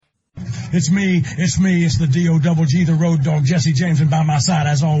It's me, it's the D-O-double-G, the road dog, Jesse James, and by my side,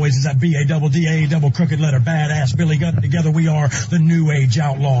 as always, is that B-A-double-D-A, double crooked letter, badass Billy Gunn. Together we are the New Age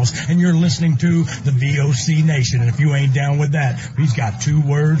Outlaws, and you're listening to the VOC Nation, and if you ain't down with that, he's got 2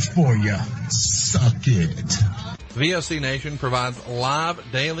 words for you. Suck it. VOC Nation provides live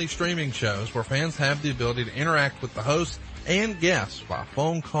daily streaming shows where fans have the ability to interact with the hosts and guests by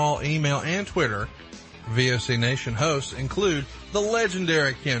phone call, email, and Twitter. VOC Nation hosts include the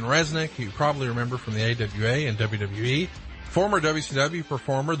legendary Ken Resnick, who you probably remember from the AWA and WWE, former WCW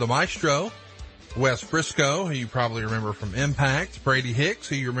performer The Maestro, Wes Briscoe, who you probably remember from Impact, Brady Hicks,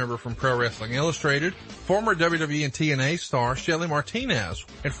 who you remember from Pro Wrestling Illustrated, former WWE and TNA star Shelly Martinez,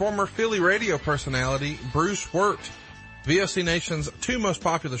 and former Philly radio personality Bruce Wirt. VOC Nation's 2 most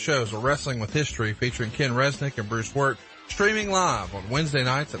popular shows are Wrestling with History, featuring Ken Resnick and Bruce Wirt, streaming live on Wednesday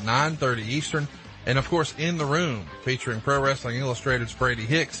nights at 9:30 Eastern, and of course In the Room, featuring Pro Wrestling Illustrated's Brady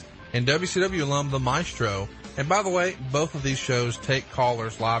Hicks and WCW alum The Maestro. And by the way, both of these shows take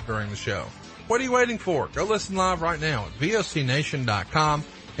callers live during the show. What are you waiting for? Go listen live right now at VOCNation.com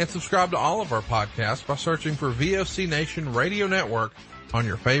and subscribe to all of our podcasts by searching for VOC Nation Radio Network on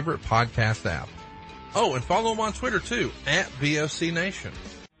your favorite podcast app. Oh, and follow them on Twitter too, at VOC Nation.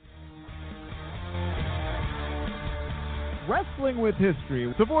 Wrestling with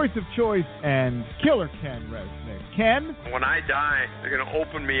History, the voice of choice, and Killer Ken Resnick. Ken? When I die, they're going to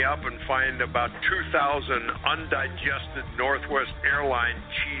open me up and find about 2,000 undigested Northwest Airline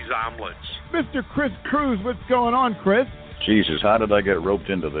cheese omelets. Mr. Chris Cruz, what's going on, Chris? Jesus, how did I get roped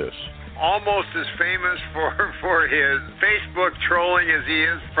into this? Almost as famous for his Facebook trolling as he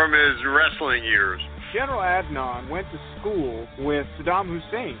is from his wrestling years. General Adnan went to school with Saddam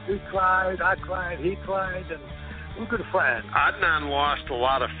Hussein. He cried, I cried, he cried, and we're good friends. Adnan lost a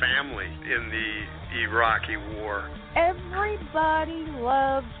lot of family in the Iraqi war. Everybody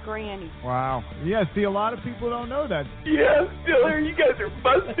loves Granny. Wow. Yeah, see, a lot of people don't know that. Yeah, Diller, you guys are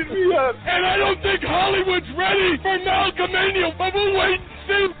busting me up. And I don't think Hollywood's ready for Malcolmania, but we'll wait and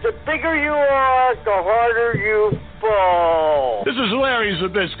see. The bigger you are, the harder you fall. This is Larry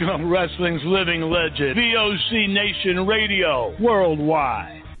Zbyszko, wrestling's living legend. VOC Nation Radio,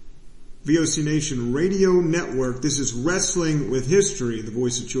 worldwide. VOC Nation Radio Network. This is Wrestling with History. The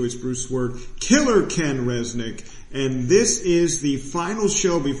voice of choice, Bruce Wirt, Killer Ken Resnick, and this is the final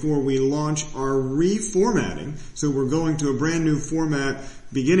show before we launch our reformatting. So we're going to a brand new format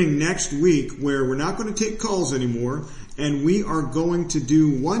beginning next week where we're not going to take calls anymore, and we are going to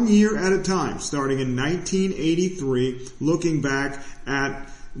do 1 year at a time, starting in 1983, looking back at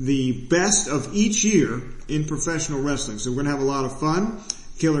the best of each year in professional wrestling. So we're going to have a lot of fun.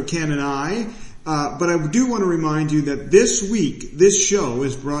 Killer Ken and I. But I do want to remind you that this week, this show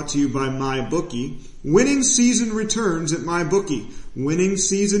is brought to you by MyBookie. Winning season returns at MyBookie. Winning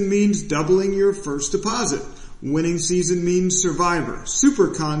season means doubling your first deposit. Winning season means Survivor, Super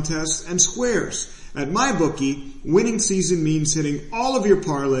Contests, and Squares. At MyBookie, winning season means hitting all of your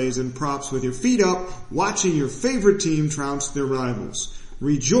parlays and props with your feet up, watching your favorite team trounce their rivals.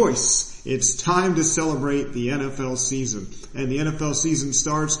 Rejoice. It's time to celebrate the NFL season. And the NFL season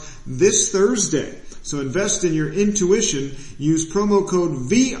starts this Thursday. So invest in your intuition. Use promo code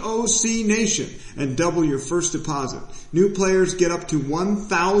VOCNation and double your first deposit. New players get up to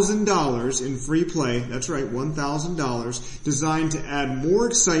 $1,000 in free play. That's right, $1,000. Designed to add more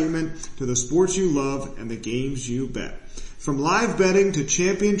excitement to the sports you love and the games you bet. From live betting to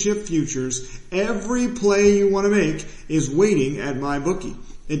championship futures, every play you want to make is waiting at MyBookie.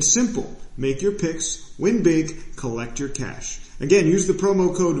 It's simple. Make your picks, win big, collect your cash. Again, use the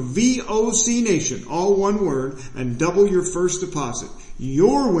promo code VOCNation, all one word, and double your first deposit.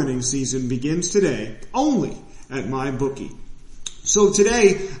 Your winning season begins today, only at MyBookie. So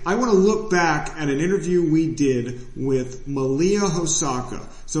today, I want to look back at an interview we did with Malia Hosaka.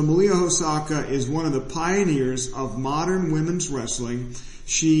 So Malia Hosaka is one of the pioneers of modern women's wrestling.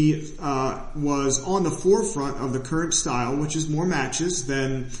 She was on the forefront of the current style, which is more matches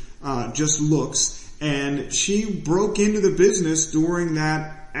than just looks. And she broke into the business during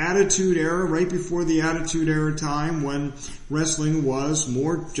that Attitude Era, right before the Attitude Era time when wrestling was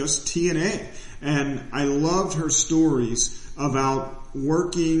more just TNA. And I loved her stories about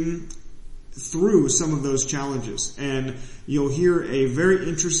working through some of those challenges. And you'll hear a very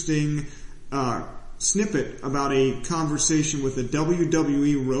interesting snippet about a conversation with a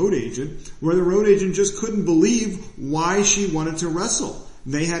WWE road agent where the road agent just couldn't believe why she wanted to wrestle.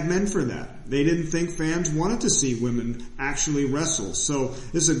 They had men for that. They didn't think fans wanted to see women actually wrestle. So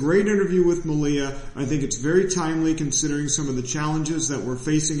this is a great interview with Malia. I think it's very timely considering some of the challenges that we're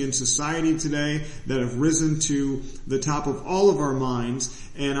facing in society today that have risen to the top of all of our minds.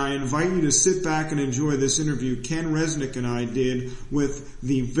 And I invite you to sit back and enjoy this interview Ken Resnick and I did with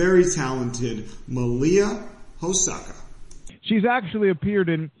the very talented Malia Hosaka. She's actually appeared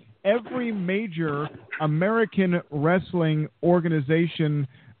in every major American wrestling organization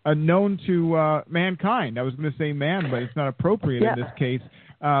known to mankind. I was going to say man, but it's not appropriate in this case.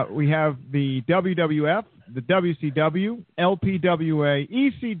 We have the WWF, the WCW, LPWA,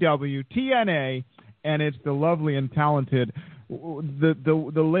 ECW, TNA, and it's the lovely and talented,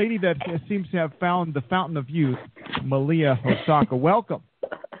 the lady that seems to have found the fountain of youth, Malia Hosaka. Welcome.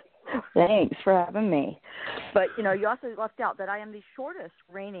 Thanks for having me. But, you know, you also left out that I am the shortest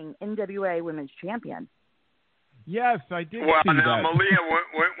reigning NWA Women's Champion. Yes, I did well, see now, that. Malia,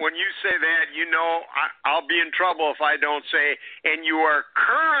 when you say that, you know I'll be in trouble if I don't say, and you are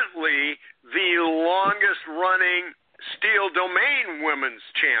currently the longest-running Steel Domain Women's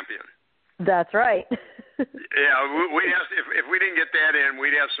Champion. That's right. Yeah, we'd have, if we didn't get that in,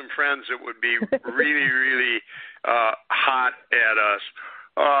 we'd have some friends that would be really, really hot at us.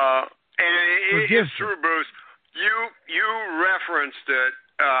 And it's true, Bruce. You referenced it.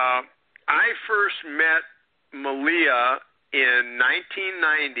 I first met Malia in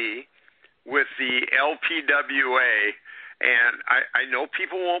 1990 with the LPWA, and I know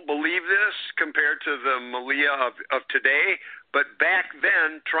people won't believe this compared to the Malia of today, but back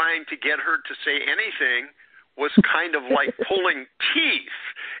then, trying to get her to say anything was kind of like pulling teeth,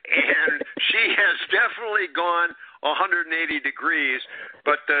 and she has definitely gone 180 degrees.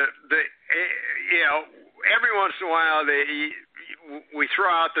 But the you know, every once in a while we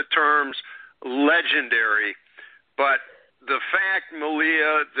throw out the terms legendary, but the fact,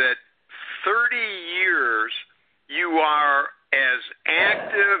 Malia, that 30 years you are as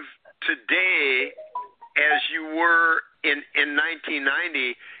active today as you were in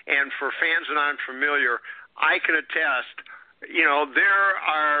 1990, and for fans that aren't familiar, I can attest, you know, there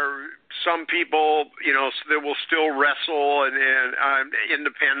are some people, you know, that will still wrestle and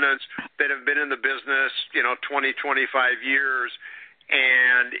independents that have been in the business, you know, 20, 25 years,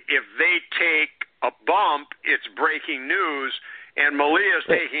 and if they take a bump, it's breaking news, and Malia's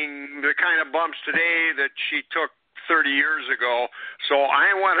taking the kind of bumps today that she took 30 years ago. So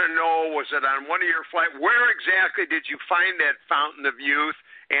I want to know, was it on one of your flights? Where exactly did you find that fountain of youth?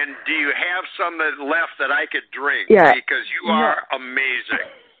 And do you have some that left that I could drink? Yeah. Because you are amazing.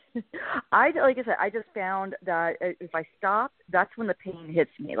 Like I said, I just found that if I stop, that's when the pain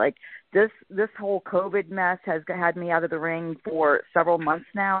hits me. Like this whole COVID mess has had me out of the ring for several months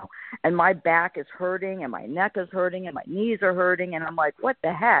now, and my back is hurting, and my neck is hurting, and my knees are hurting, and I'm like, what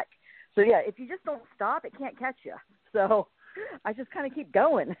the heck? So yeah, if you just don't stop, it can't catch you. So I just kind of keep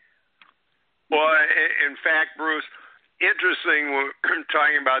going. Well, in fact, Bruce, interesting, we're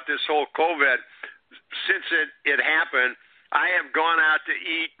talking about this whole COVID. Since it happened, I have gone out to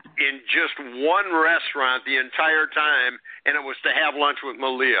eat in just one restaurant the entire time, and it was to have lunch with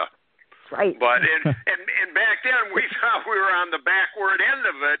Malia. Right. But and back then we thought we were on the backward end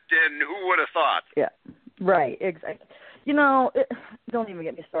of it, and who would have thought? Yeah. Right. Exactly. You know, don't even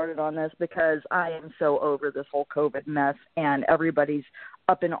get me started on this because I am so over this whole COVID mess, and everybody's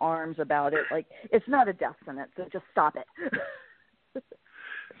up in arms about it. Like, it's not a death sentence, so just stop it.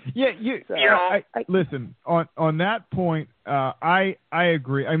 Yeah, listen, on that point, I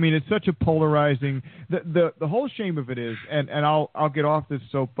agree. I mean, it's such a polarizing. The whole shame of it is, and I'll get off this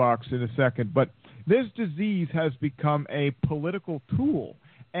soapbox in a second, but this disease has become a political tool.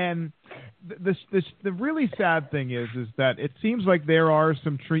 And the really sad thing is that it seems like there are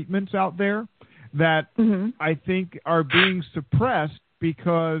some treatments out there that I think are being suppressed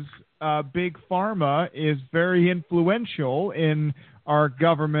because Big Pharma is very influential in our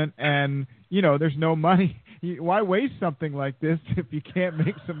government, and, you know, there's no money. Why waste something like this if you can't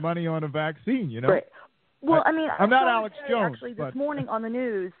make some money on a vaccine, you know? Right. Well, I mean, I'm not Alex Jones. Actually, this morning on the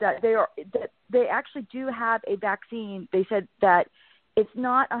news that they actually do have a vaccine. They said that it's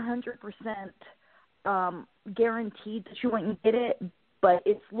not 100% guaranteed that you won't get it, but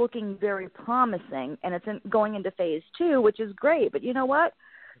it's looking very promising, and it's going into phase 2, which is great. But you know what?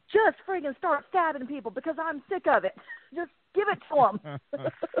 Just friggin' start stabbing people because I'm sick of it. Just give it to them.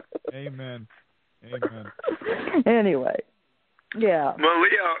 Amen. Anyway, yeah.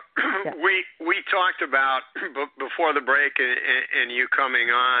 Malia, we talked about before the break and you coming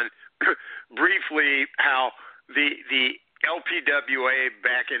on briefly how the LPWA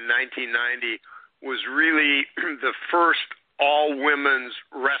back in 1990 was really the first all-women's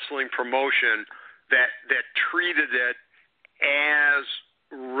wrestling promotion that treated it as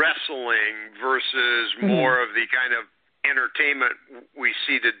wrestling versus more of the kind of entertainment we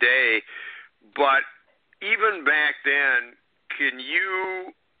see today. But even back then, can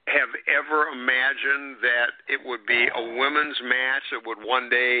you have ever imagined that it would be a women's match that would one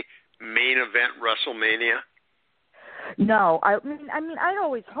day main event WrestleMania? No, I mean, I'd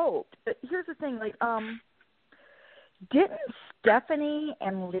always hoped. But here's the thing, like, didn't Stephanie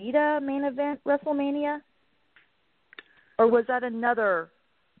and Lita main event WrestleMania? Or was that another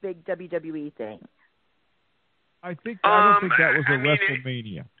big WWE thing? I don't think that was a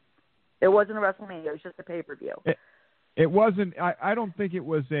WrestleMania. It wasn't a WrestleMania. It was just a pay-per-view. It wasn't. I don't think it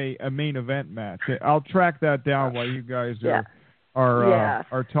was a main event match. I'll track that down while you guys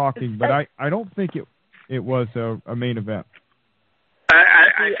are talking. But I don't think it was a main event.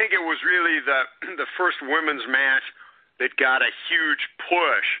 I think it was really the first women's match that got a huge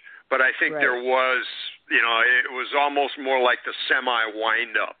push. But I think there was, it was almost more like the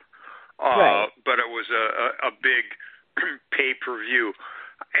semi-wind-up. But it was a big pay-per-view.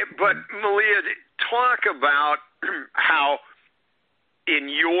 But, Malia, talk about how, in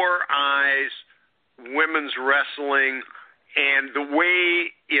your eyes, women's wrestling and the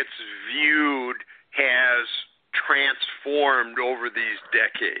way it's viewed has transformed over these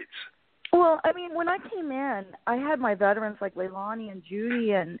decades. Well, I mean, when I came in, I had my veterans like Leilani and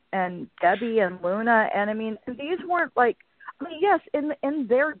Judy and Debbie and Luna, and I mean, these weren't like, I mean, yes, in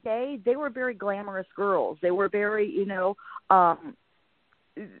their day, they were very glamorous girls. They were very,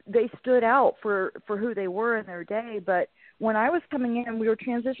 they stood out for who they were in their day. But when I was coming in, we were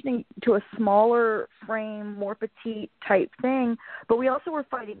transitioning to a smaller frame, more petite type thing. But we also were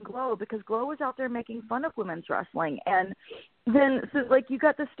fighting Glow because Glow was out there making fun of women's wrestling. And then, so like, you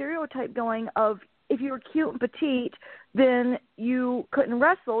got the stereotype going of if you were cute and petite, then you couldn't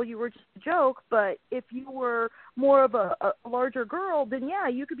wrestle. You were just a joke. But if you were more of a larger girl, then, yeah,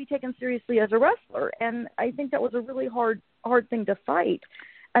 you could be taken seriously as a wrestler. And I think that was a really hard thing to fight.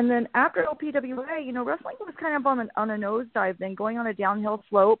 And then after LPWA, wrestling was kind of on a nosedive then, going on a downhill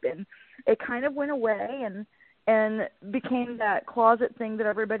slope, and it kind of went away and became that closet thing that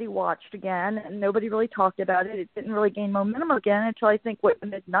everybody watched again, and nobody really talked about it. It didn't really gain momentum again until I think the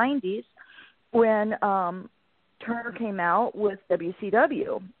mid-'90s when Turner came out with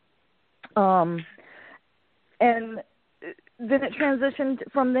WCW. And then it transitioned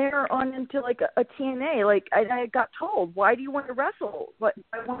from there on into like a TNA. Like I got told, why do you want to wrestle? By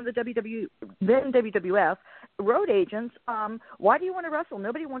one of the then WWF road agents. Why do you want to wrestle?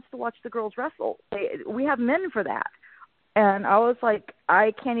 Nobody wants to watch the girls wrestle. We have men for that. And I was like,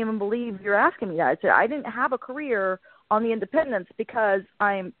 I can't even believe you're asking me that. I said, I didn't have a career on the independents because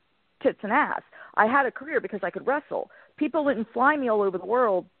I'm tits and ass. I had a career because I could wrestle. People didn't fly me all over the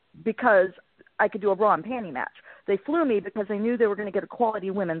world because I could do a bra and panty match. They flew me because they knew they were going to get a quality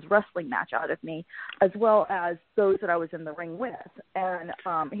women's wrestling match out of me, as well as those that I was in the ring with. And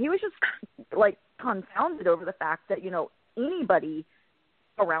he was just like confounded over the fact that, anybody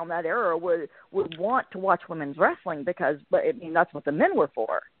around that era would want to watch women's wrestling because, that's what the men were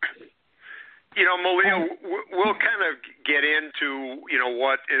for. Malia, we'll kind of get into,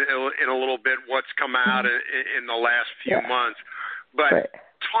 what in a little bit, what's come out in the last few months. But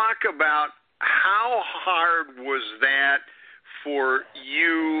talk about how hard was that for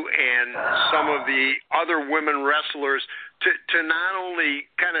you and some of the other women wrestlers to not only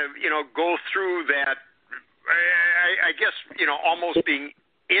kind of, go through that, I guess, almost being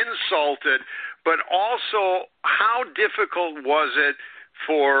insulted, but also how difficult was it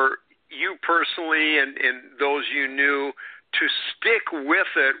for you personally and those you knew to stick with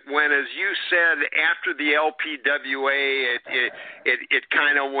it when, as you said, after the LPWA, it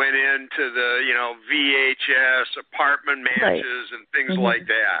kind of went into the, VHS apartment matches and things like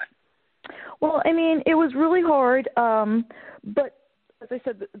that? Well, it was really hard, but as I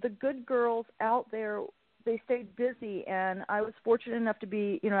said, the good girls out there, they stayed busy, and I was fortunate enough to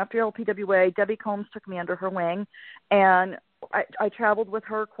be, after LPWA, Debbie Combs took me under her wing, and I traveled with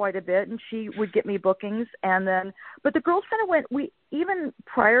her quite a bit, and she would get me bookings. And then, but the girls kind of went, even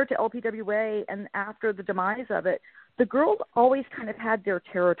prior to LPWA and after the demise of it, the girls always kind of had their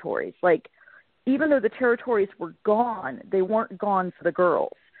territories. Like, even though the territories were gone, they weren't gone for the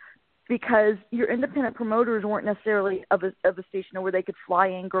girls, because your independent promoters weren't necessarily of a station where they could fly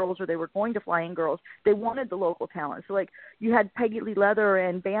in girls or they were going to fly in girls. They wanted the local talent. So, like, you had Peggy Lee Leather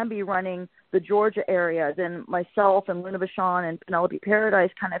and Bambi running the Georgia area. Then myself and Luna Vachon and Penelope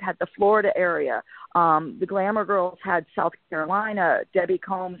Paradise kind of had the Florida area. The Glamour Girls had South Carolina. Debbie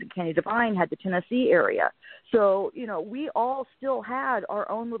Combs and Kenny Devine had the Tennessee area. So, we all still had our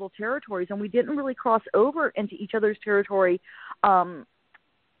own little territories, and we didn't really cross over into each other's territory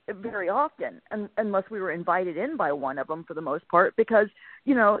very often, unless we were invited in by one of them for the most part, because,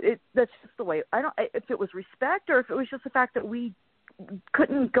 that's just the way. If it was respect or if it was just the fact that we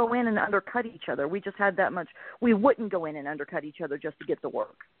couldn't go in and undercut each other. We just had that much. We wouldn't go in and undercut each other just to get the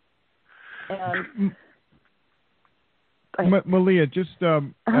work. And Malia, just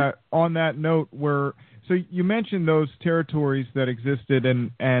on that note, so you mentioned those territories that existed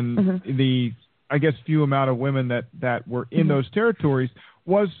and the, I guess, few amount of women that were in those territories.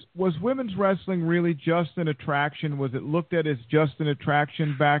 Was women's wrestling really just an attraction? Was it looked at as just an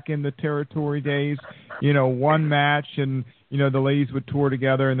attraction back in the territory days? One match and, the ladies would tour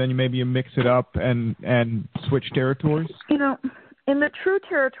together and then maybe you mix it up and switch territories? In the true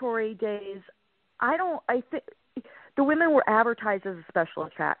territory days, I think the women were advertised as a special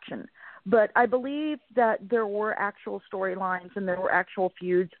attraction. But I believe that there were actual storylines and there were actual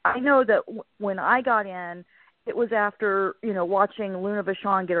feuds. I know that when I got in, it was after, watching Luna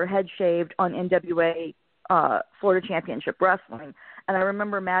Vachon get her head shaved on NWA Florida Championship Wrestling. And I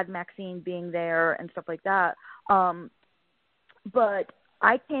remember Mad Maxine being there and stuff like that. But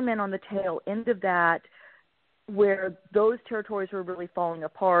I came in on the tail end of that where those territories were really falling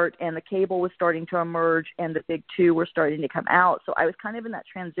apart and the cable was starting to emerge and the big two were starting to come out. So I was kind of in that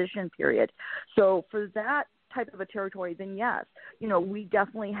transition period. So for that type of a territory, then yes, we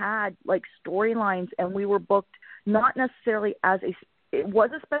definitely had like storylines and we were booked not necessarily it was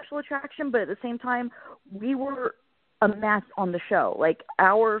a special attraction, but at the same time, we were a match on the show. Like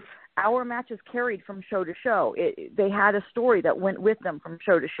our matches carried from show to show. They had a story that went with them from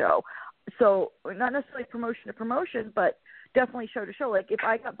show to show. So not necessarily promotion to promotion, but definitely show to show. Like if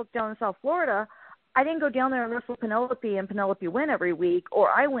I got booked down in South Florida, I didn't go down there and wrestle Penelope and Penelope win every week or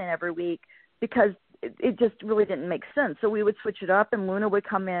I win every week because it just really didn't make sense. So we would switch it up and Luna would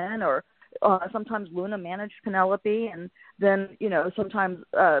come in or sometimes Luna managed Penelope and then, sometimes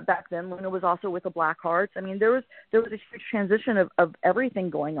back then Luna was also with the Blackhearts. I mean, there was a huge transition of everything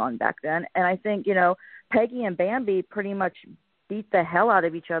going on back then. And I think, Peggy and Bambi pretty much beat the hell out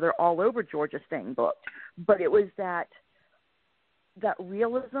of each other all over Georgia staying booked. But it was that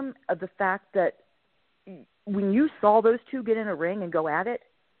realism of the fact that when you saw those two get in a ring and go at it,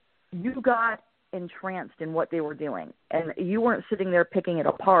 you got entranced in what they were doing. And you weren't sitting there picking it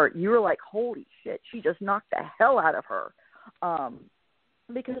apart. You were like, holy shit, she just knocked the hell out of her.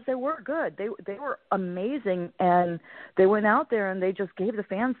 Because they were good. They were amazing. And they went out there and they just gave the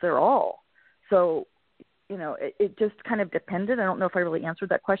fans their all. So, it just kind of depended. I don't know if I really answered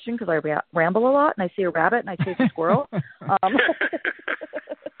that question because I ramble a lot and I see a rabbit and I chase a squirrel.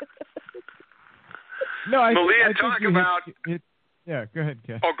 No, Malia, talk about... Yeah, go ahead,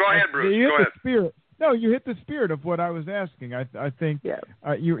 Ken. Oh, go ahead, Bruce. You hit go the ahead. Spirit. No, you hit the spirit of what I was asking. I think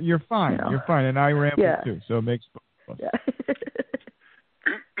you're fine. You're fine, and I ramble too, so it makes fun. Yeah.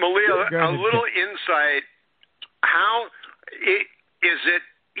 Malia, a little insight. How is it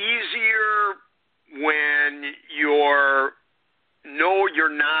easier when you're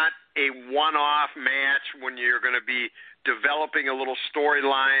not a one-off match, when you're going to be developing a little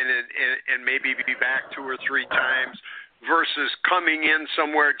storyline and maybe be back 2 or 3 times, versus coming in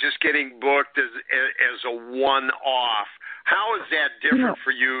somewhere just getting booked as a one-off? How is that different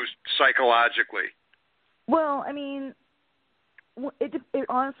for you psychologically? Well, I mean,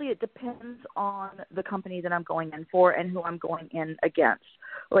 honestly, it depends on the company that I'm going in for and who I'm going in against.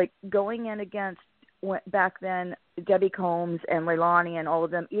 Like going in against back then, Debbie Combs and Leilani and all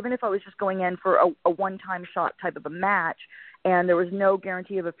of them, even if I was just going in for a one-time shot type of a match and there was no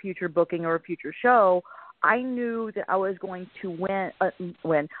guarantee of a future booking or a future show, I knew that I was going to win.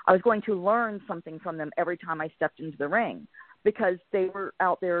 I was going to learn something from them every time I stepped into the ring because they were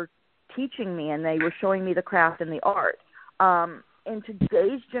out there teaching me and they were showing me the craft and the art. In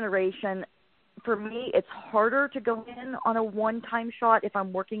today's generation, for me, it's harder to go in on a one-time shot if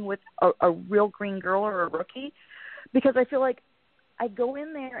I'm working with a real green girl or a rookie, because I feel like I go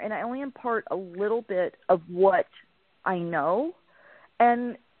in there and I only impart a little bit of what I know.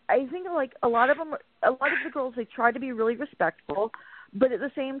 And I think like a lot of the girls, they try to be really respectful, but at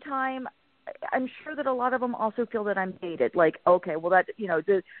the same time, I'm sure that a lot of them also feel that I'm dated. Like, okay, well that,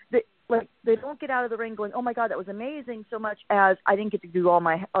 like they don't get out of the ring going, oh my God, that was amazing, so much as I didn't get to do all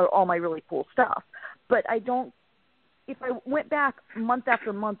my really cool stuff. But I don't, if I went back month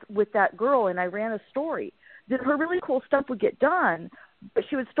after month with that girl and I ran a story, then her really cool stuff would get done, but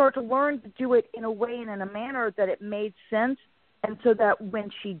she would start to learn to do it in a way and in a manner that it made sense. And so that when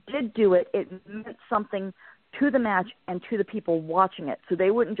she did do it, it meant something to the match and to the people watching it. So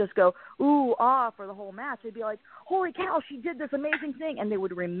they wouldn't just go, ooh, ah, for the whole match. They'd be like, holy cow, she did this amazing thing. And they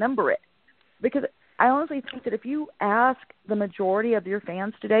would remember it. Because I honestly think that if you ask the majority of your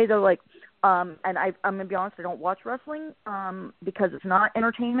fans today, they're like, and I'm going to be honest, I don't watch wrestling because it's not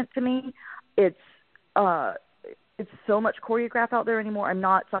entertainment to me. It's so much choreographed out there anymore. I'm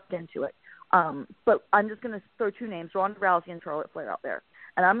not sucked into it. But I'm just going to throw two names, Ronda Rousey and Charlotte Flair out there.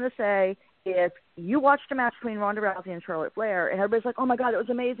 And I'm going to say, if you watched a match between Ronda Rousey and Charlotte Flair, and everybody's like, oh, my God, it was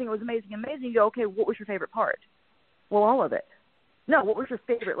amazing, you go, okay, what was your favorite part? Well, all of it. No, what was your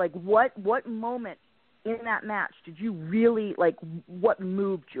favorite? Like, what moment in that match did you really, like, what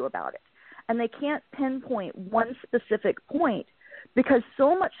moved you about it? And they can't pinpoint one specific point because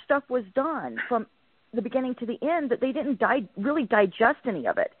so much stuff was done from the beginning to the end that they didn't really digest any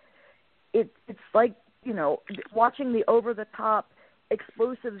of it. It's like, you know, watching the over-the-top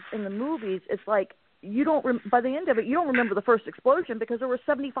explosives in the movies. It's like by the end of it, you don't remember the first explosion because there were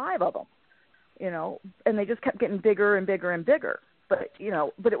 75 of them, you know, and they just kept getting bigger and bigger and bigger. But, you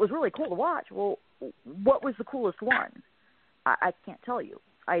know, but it was really cool to watch. Well, what was the coolest one? I can't tell you.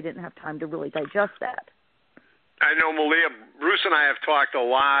 I didn't have time to really digest that. I know, Malia, Bruce and I have talked a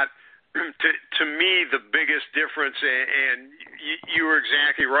lot. To me, the biggest difference, and you were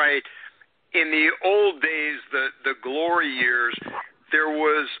exactly right, in the old days, the glory years, there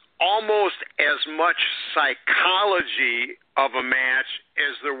was almost as much psychology of a match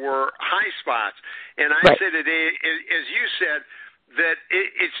as there were high spots. And I said today, as you said, that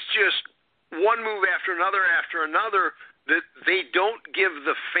it's just one move after another, that they don't give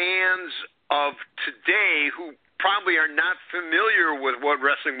the fans of today who probably are not familiar with what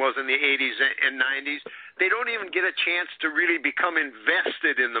wrestling was in the 80s and 90s, they don't even get a chance to really become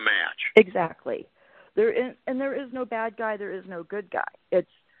invested in the match. Exactly. There is no bad guy, there is no good guy. It's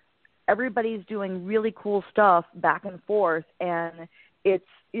everybody's doing really cool stuff back and forth, and it's,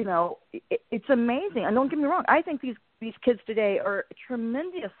 you know, it's amazing. And don't get me wrong, I think these kids today are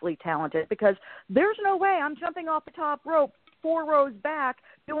tremendously talented because there's no way I'm jumping off the top rope 4 rows back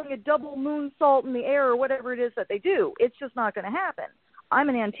doing a double moonsault in the air or whatever it is that they do. It's just not going to happen. I'm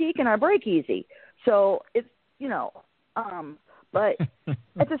an antique and I break easy. So it's, you know, but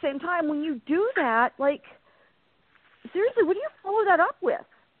at the same time, when you do that, like, seriously, what do you follow that up with?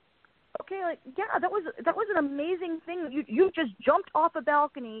 Okay, like, yeah, that was an amazing thing. You just jumped off a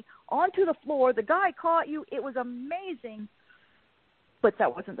balcony onto the floor. The guy caught you. It was amazing, but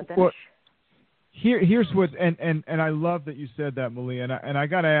that wasn't the finish. Well, here's what, and I love that you said that, Malia, and I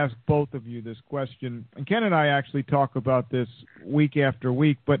got to ask both of you this question. And Ken and I actually talk about this week after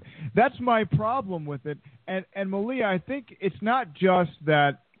week, but that's my problem with it. And Malia, I think it's not just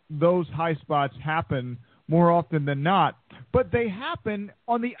that those high spots happen more often than not, but they happen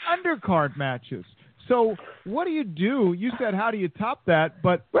on the undercard matches. So what do? You said, how do you top that?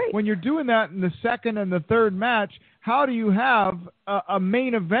 But when you're doing that in the second and the third match, how do you have a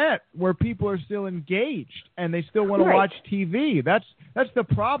main event where people are still engaged and they still want to watch TV? That's the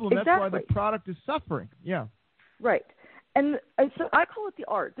problem. Exactly. That's why the product is suffering. Yeah. Right. And so I call it the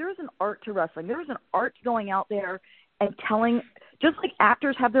art. There is an art to wrestling. There is an art to going out there and telling, just like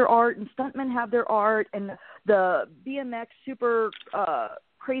actors have their art and stuntmen have their art and the BMX super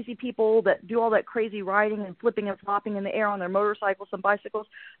crazy people that do all that crazy riding and flipping and flopping in the air on their motorcycles and bicycles,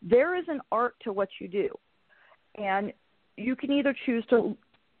 there is an art to what you do. And you can either choose to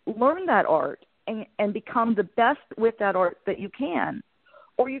learn that art and become the best with that art that you can,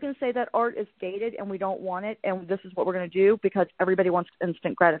 or you can say that art is dated and we don't want it and this is what we're going to do because everybody wants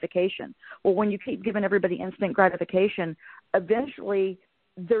instant gratification. Well, when you keep giving everybody instant gratification, eventually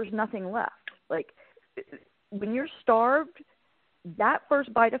there's nothing left. Like, when you're starved, that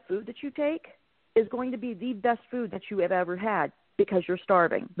first bite of food that you take is going to be the best food that you have ever had because you're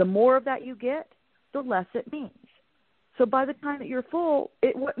starving. The more of that you get, the less it means. So by the time that you're full,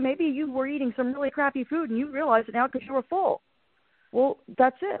 maybe you were eating some really crappy food and you realize it now because you were full. Well,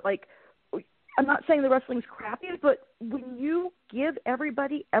 that's it. Like, I'm not saying the wrestling's crappy, but when you give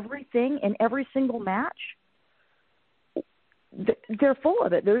everybody everything in every single match, they're full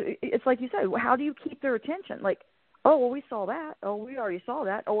of it. It's like you said, how do you keep their attention? Like, oh, well, we saw that. Oh, we already saw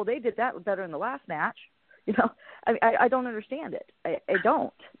that. Oh, well, they did that better in the last match. You know, I don't understand it. I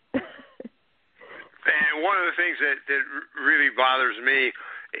don't. And one of the things that really bothers me,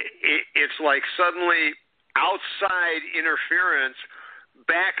 it's like suddenly outside interference.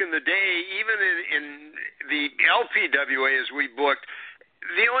 Back in the day, even in the LPWA as we booked,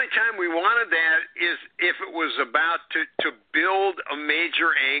 the only time we wanted that is if it was about to build a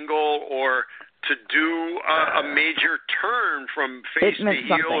major angle or to do a major turn from face to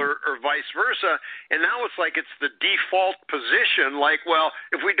heel or vice versa. And now it's like it's the default position. Like, well,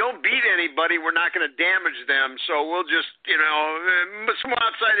 if we don't beat anybody, we're not going to damage them. So we'll just, some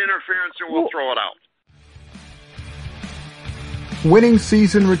outside interference and we'll throw it out. Winning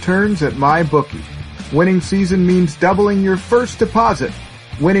season returns at MyBookie. Winning season means doubling your first deposit.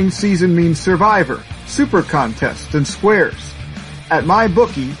 Winning season means Survivor, Super Contest, and Squares. At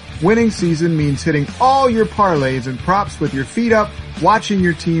MyBookie, winning season means hitting all your parlays and props with your feet up, watching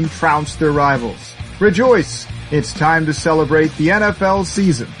your team trounce their rivals. Rejoice! It's time to celebrate the NFL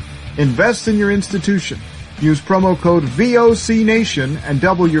season. Invest in your institution. Use promo code VOCNation and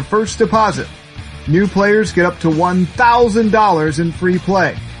double your first deposit. New players get up to $1,000 in free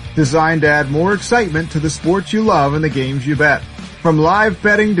play, designed to add more excitement to the sports you love and the games you bet. From live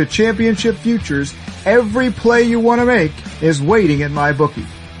betting to championship futures, every play you want to make is waiting at MyBookie.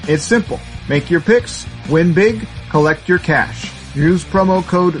 It's simple. Make your picks, win big, collect your cash. Use promo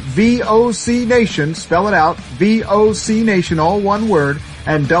code VOCNation, spell it out, VOCNation, all one word,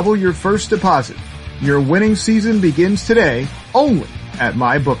 and double your first deposit. Your winning season begins today, only at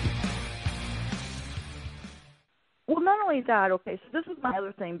MyBookie. Well, not only that, okay, so this is my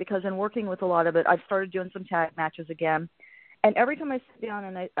other thing, because in working with a lot of it, I've started doing some tag matches again. And every time I sit down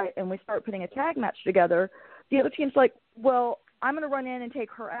and we start putting a tag match together, the other team's like, well, I'm going to run in and take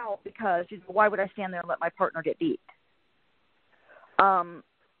her out because why would I stand there and let my partner get beat? One,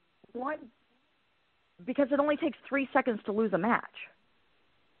 because it only takes 3 seconds to lose a match.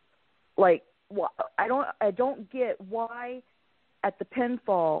 Like, I don't get why at the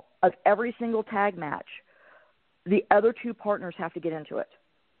pinfall of every single tag match, the other two partners have to get into it.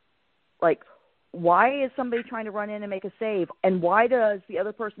 Like, why is somebody trying to run in and make a save, and why does the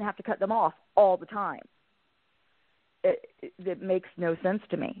other person have to cut them off all the time? It makes no sense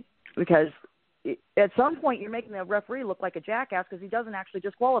to me, because at some point you're making the referee look like a jackass because he doesn't actually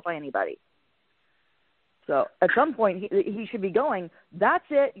disqualify anybody. So at some point he should be going, that's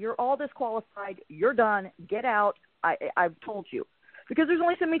it, you're all disqualified, you're done, get out, I've told you. Because there's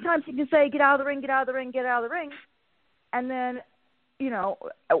only so many times you can say, get out of the ring, get out of the ring, get out of the ring. And then,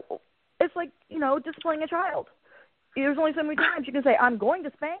 it's like, disciplining a child. There's only so many times you can say, I'm going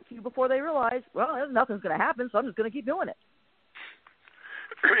to spank you, before they realize, well, nothing's going to happen, so I'm just going to keep doing it.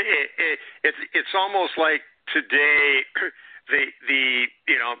 It's almost like today,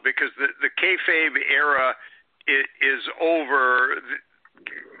 because the kayfabe era is over.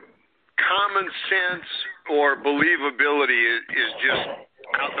 Common sense or believability is just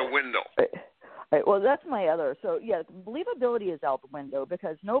out the window. Right. Well, that's my other. So, yeah, believability is out the window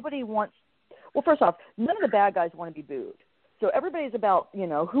because nobody wants – well, first off, none of the bad guys want to be booed. So everybody's about,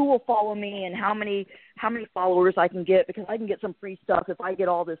 who will follow me and how many followers I can get, because I can get some free stuff if I get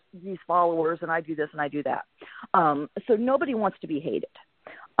all these followers and I do this and I do that. So nobody wants to be hated.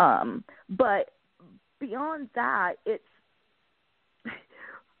 But beyond that,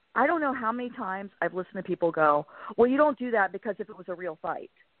 I don't know how many times I've listened to people go, well, you don't do that because if it was a real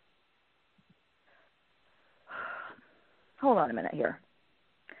fight. Hold on a minute here.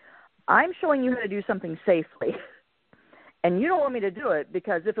 I'm showing you how to do something safely, and you don't want me to do it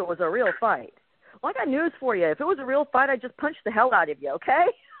because if it was a real fight. Well, I got news for you. If it was a real fight, I'd just punch the hell out of you, okay?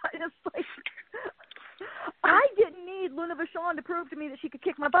 I didn't need Luna Vachon to prove to me that she could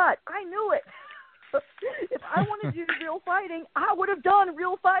kick my butt. I knew it. If I wanted to do real fighting, I would have done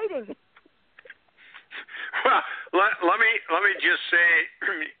real fighting. Well, let me just say,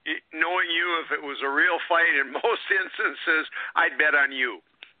 knowing you, if it was a real fight, in most instances, I'd bet on you.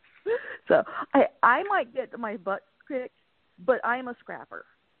 So I might get my butt kicked, but I'm a scrapper.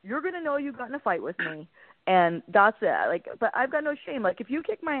 You're going to know you got in a fight with me, and that's it. But I've got no shame. If you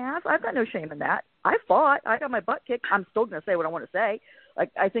kick my ass, I've got no shame in that. I fought. I got my butt kicked. I'm still going to say what I want to say.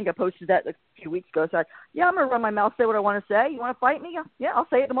 I think I posted that a few weeks ago. So I'm going to run my mouth, say what I want to say. You want to fight me? Yeah, I'll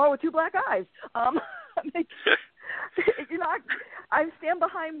say it tomorrow with two black eyes. I stand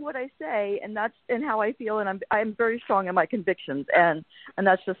behind what I say, and that's how I feel, and I'm very strong in my convictions, and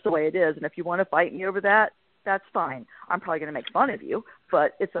that's just the way it is. And if you want to fight me over that, that's fine. I'm probably going to make fun of you,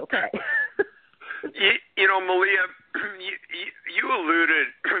 but it's okay. Malia, you alluded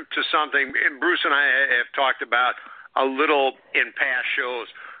to something, and Bruce and I have talked about a little in past shows,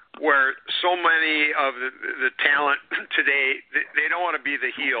 where so many of the talent today, they don't want to be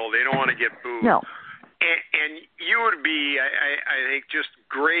the heel. They don't want to get booed. No. And you would be, I think, just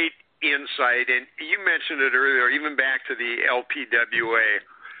great insight. And you mentioned it earlier, even back to the LPWA.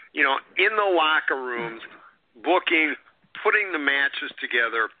 In the locker rooms, booking, putting the matches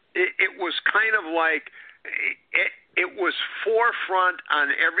together, it was kind of like it was forefront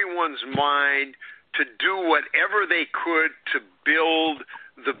on everyone's mind to do whatever they could to build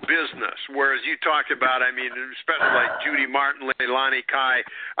the business. Whereas you talked about, especially like Judy Martin, Leilani Kai,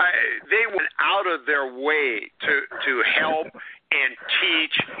 they went out of their way to help and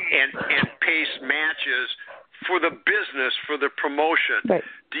teach and pace matches for the business, for the promotion. Right.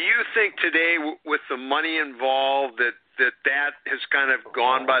 Do you think today, with the money involved, that has kind of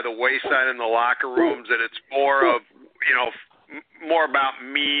gone by the wayside in the locker rooms, that it's more of, more about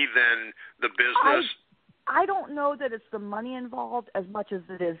me than the business? I don't know that it's the money involved as much as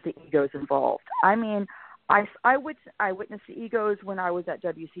it is the egos involved. I mean, I witnessed the egos when I was at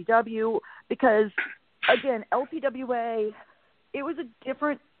WCW because, again, LPWA, it was a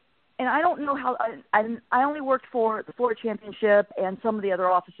different, and I don't know how, I only worked for the Florida Championship and some of the other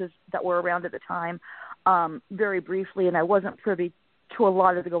offices that were around at the time very briefly, and I wasn't privy to a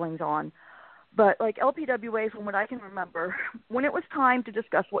lot of the goings on. But like LPWA, from what I can remember, when it was time to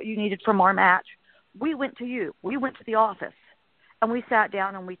discuss what you needed from our match, we went to you. We went to the office, and we sat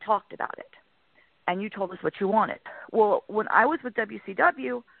down and we talked about it. And you told us what you wanted. Well, when I was with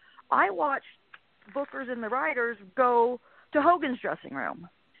WCW, I watched bookers and the writers go to Hogan's dressing room.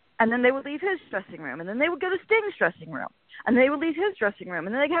 And then they would leave his dressing room. And then they would go to Sting's dressing room. And they would leave his dressing room.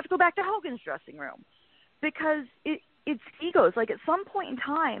 And then they'd have to go back to Hogan's dressing room. Because it's egos. Like at some point in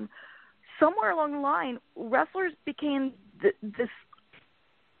time, somewhere along the line, wrestlers became this,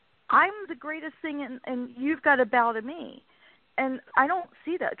 I'm the greatest thing and you've got to bow to me. And I don't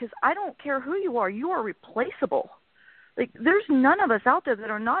see that because I don't care who you are replaceable. Like there's none of us out there that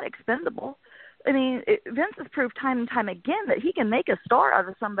are not expendable. I mean, Vince has proved time and time again that he can make a star out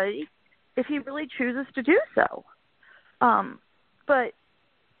of somebody if he really chooses to do so. But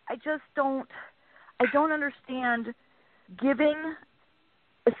I just don't understand giving,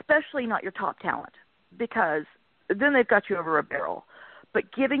 especially not your top talent, because then they've got you over a barrel.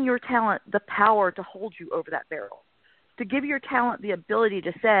 But giving your talent the power to hold you over that barrel, to give your talent the ability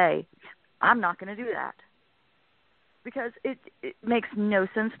to say, I'm not going to do that. Because it makes no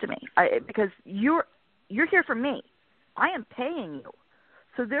sense to me. Because you're here for me. I am paying you.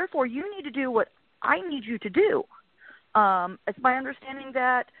 So therefore, you need to do what I need you to do. It's my understanding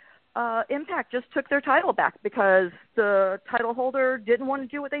that Impact just took their title back because the title holder didn't want to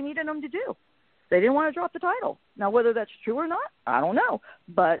do what they needed them to do. They didn't want to drop the title. Now, whether that's true or not, I don't know.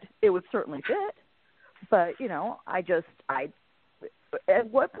 But it would certainly fit. But,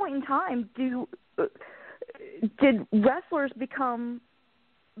 at what point in time did wrestlers become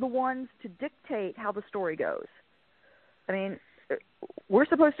the ones to dictate how the story goes? I mean, we're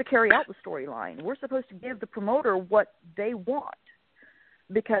supposed to carry out the storyline. We're supposed to give the promoter what they want.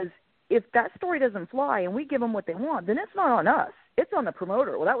 Because if that story doesn't fly and we give them what they want, then it's not on us. It's on the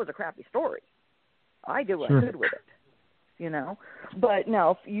promoter. Well, that was a crappy story. I did what I could with it, But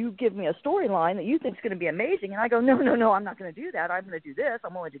now if you give me a storyline that you think is going to be amazing, and I go, no, I'm not going to do that. I'm going to do this.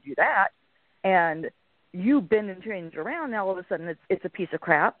 I'm willing to do that. And you bend and change around. Now all of a sudden it's a piece of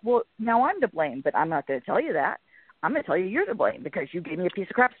crap. Well, now I'm to blame, but I'm not going to tell you that. I'm going to tell you you're to blame because you gave me a piece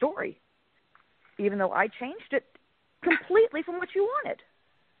of crap story, even though I changed it completely from what you wanted.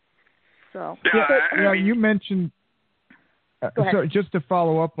 So you mentioned. Go ahead. So just to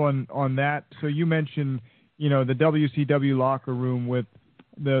follow up on that, so you mentioned, the WCW locker room with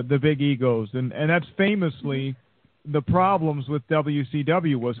the big egos, and that's famously the problems with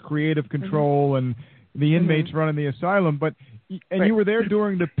WCW was creative control and the inmates running the asylum. But you were there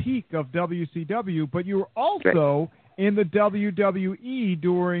during the peak of WCW, but you were also in the WWE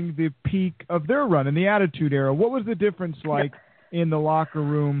during the peak of their run in the Attitude Era. What was the difference like in the locker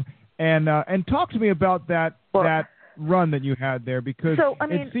room? And talk to me about that run that you had there, because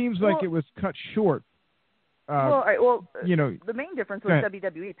it seems like it was cut short. The main difference was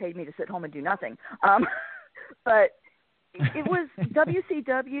WWE paid me to sit home and do nothing. But it was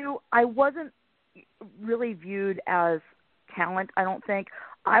WCW. I wasn't really viewed as talent, I don't think.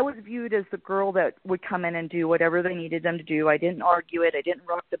 I was viewed as the girl that would come in and do whatever they needed them to do. I didn't argue it. I didn't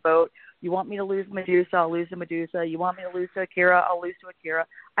rock the boat. You want me to lose Medusa, I'll lose to Medusa. You want me to lose to Akira, I'll lose to Akira.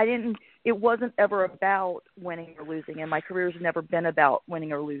 It wasn't ever about winning or losing, and my career's never been about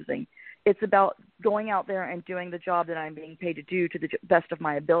winning or losing. It's about going out there and doing the job that I'm being paid to do to the best of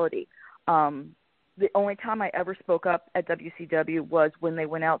my ability. The only time I ever spoke up at WCW was when they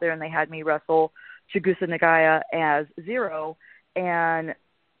went out there and they had me wrestle Chigusa Nagaya as Zero, and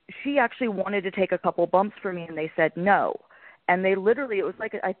she actually wanted to take a couple bumps for me, and they said no. And I literally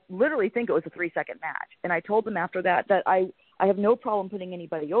think it was a 3-second match. And I told them after that I have no problem putting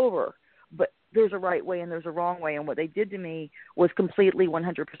anybody over, but there's a right way and there's a wrong way. And what they did to me was completely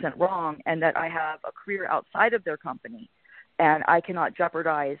 100% wrong, and that I have a career outside of their company, and I cannot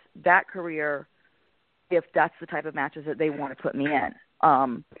jeopardize that career if that's the type of matches that they want to put me in.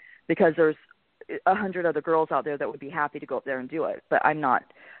 Because there's 100 other girls out there that would be happy to go up there and do it, but I'm not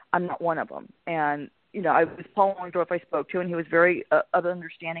one of them. And I was Paul Orndorff I spoke to, and he was very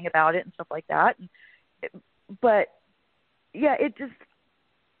understanding about it and stuff like that. but yeah,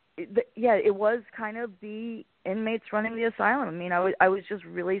 it was kind of the inmates running the asylum. I mean, I was just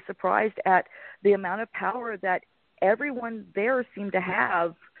really surprised at the amount of power that everyone there seemed to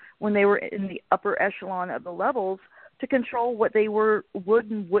have when they were in the upper echelon of the levels to control what they would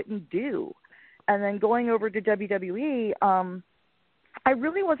and wouldn't do. And then going over to WWE, I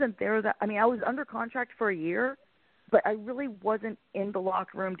really wasn't there. I was under contract for a year, but I really wasn't in the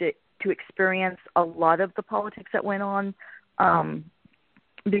locker room to experience a lot of the politics that went on,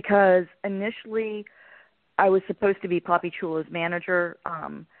 because initially I was supposed to be Papi Chulo's manager.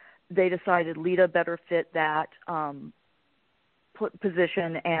 They decided Lita better fit that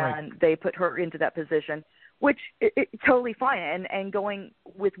position, and they put her into that position, which it totally fine. And going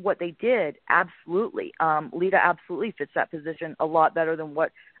with what they did, absolutely. Lita absolutely fits that position a lot better than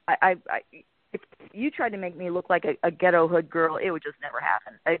what I if you tried to make me look like a ghetto hood girl, it would just never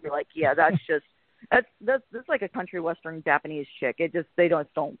happen. I'd be like, yeah, that's just that's like a country western Japanese chick. It just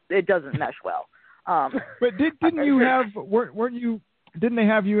it doesn't mesh well. But didn't you have weren't you? Didn't they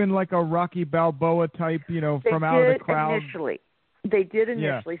have you in like a Rocky Balboa type, from out of the crowd? They did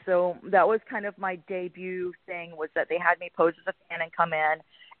initially. Yeah. So that was kind of my debut thing, was that they had me pose as a fan and come in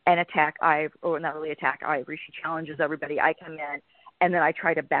and attack Ivory, or not really attack Ivory. She challenges everybody. I come in, and then I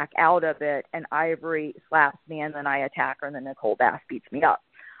try to back out of it, and Ivory slaps me, and then I attack her, and then Nicole Bass beats me up.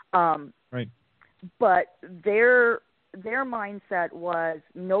 Right. But their mindset was,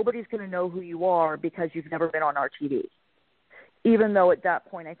 nobody's going to know who you are because you've never been on our TV. Even though at that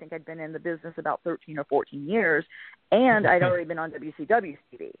point I think I'd been in the business about 13 or 14 years, and I'd already been on WCW's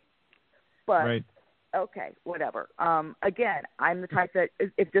TV. But, okay, whatever. Again, I'm the type that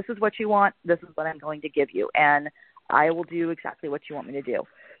if this is what you want, this is what I'm going to give you, and I will do exactly what you want me to do.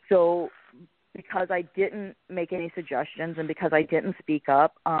 So because I didn't make any suggestions and because I didn't speak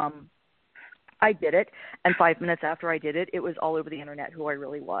up, I did it, and 5 minutes after I did it, it was all over the internet who I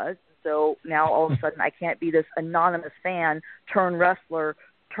really was. So now all of a sudden I can't be this anonymous fan, turn wrestler,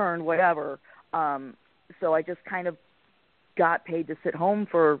 turn whatever. So I just kind of got paid to sit home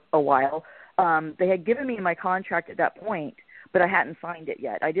for a while. They had given me my contract at that point, but I hadn't signed it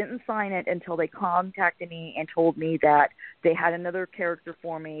yet. I didn't sign it until they contacted me and told me that they had another character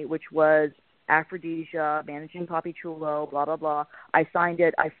for me, which was Aphrodisia, managing Papi Chulo, blah, blah, blah. I signed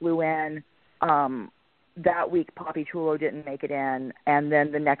it. I flew in. That week, Papi Chulo didn't make it in, and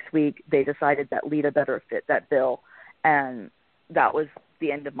then the next week they decided that Lita better fit that bill, and that was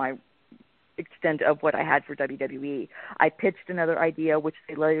the end of my extent of what I had for WWE. I pitched another idea, which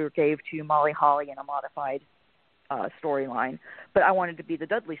they later gave to Molly Holly in a modified storyline, but I wanted to be the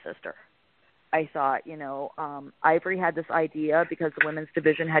Dudley sister. I thought, Ivory had this idea, because the women's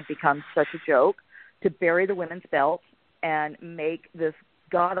division had become such a joke, to bury the women's belt and make this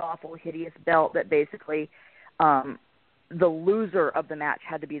god-awful, hideous belt that basically the loser of the match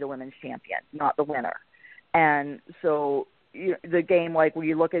had to be the women's champion, not the winner. And so the game, like, where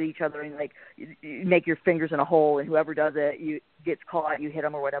you look at each other and, like, you make your fingers in a hole, and whoever does it, gets caught, you hit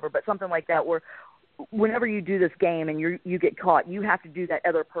them or whatever, but something like that, where whenever you do this game and you get caught, you have to do that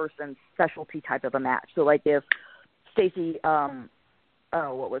other person's specialty type of a match. So, like, if Stacey,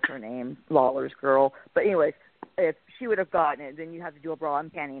 what was her name? Lawler's girl. But anyways, if she would have gotten it, then you have to do a bra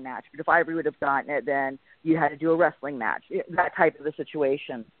and panty match. But if Ivory would have gotten it, then you had to do a wrestling match, that type of a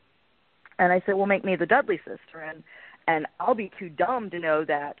situation. And I said, well, make me the Dudley sister, and I'll be too dumb to know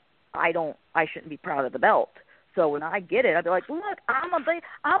that I shouldn't be proud of the belt. So when I get it, I'll be like, look, I'm a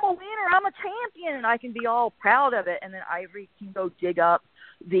winner, I'm a champion, and I can be all proud of it. And then Ivory can go dig up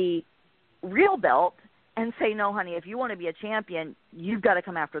the real belt and say, no, honey, if you want to be a champion, you've got to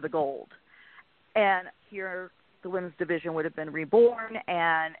come after the gold. And here the women's division would have been reborn,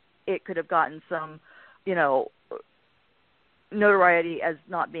 and it could have gotten some, notoriety as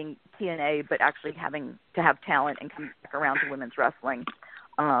not being TNA, but actually having to have talent and come back around to women's wrestling.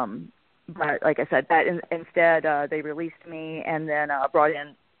 But like I said, that instead they released me and then brought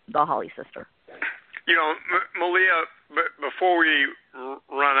in the Holly sister. Malia, before we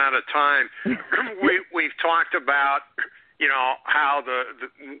run out of time, we've talked about how the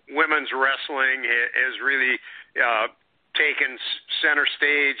women's wrestling has really taken center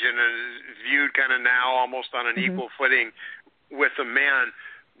stage and is viewed kind of now almost on an equal footing with the men.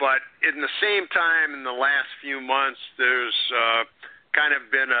 But in the same time, in the last few months, there's kind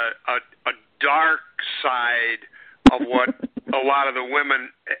of been a dark side of what a lot of the women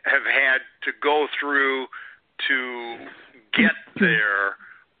have had to go through to get there.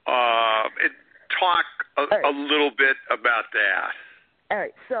 Talk a little bit about that. All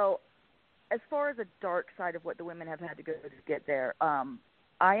right. So as far as the dark side of what the women have had to go to get there,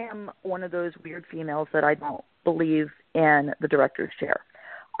 I am one of those weird females that I don't believe in the director's chair.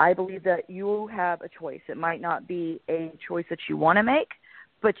 I believe that you have a choice. It might not be a choice that you want to make,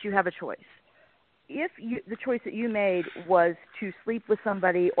 but you have a choice. If the choice that you made was to sleep with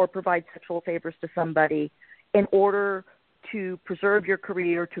somebody or provide sexual favors to somebody in order to preserve your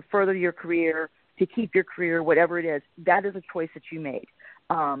career, to further your career, to keep your career, whatever it is, that is a choice that you made.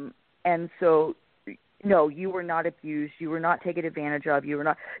 And so, no, you were not abused. You were not taken advantage of. You were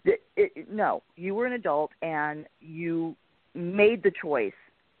not. No, you were an adult, and you made the choice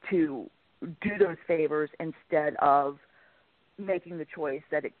to do those favors instead of making the choice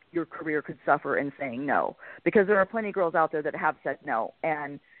that your career could suffer in saying no. Because there are plenty of girls out there that have said no,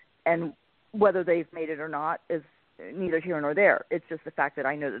 and whether they've made it or not is neither here nor there. It's just the fact that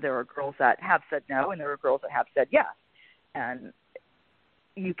I know that there are girls that have said no, and there are girls that have said yes, and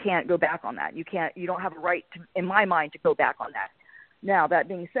you can't go back on that. You don't have a right to, in my mind, to go back on that. Now, that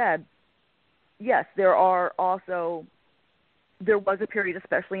being said, yes, there was a period,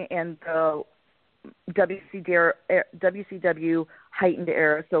 especially in the WCW heightened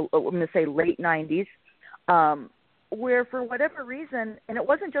era, so I'm going to say late 90s, where for whatever reason, and it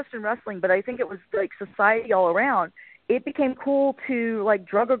wasn't just in wrestling, but I think it was like society all around, it became cool to like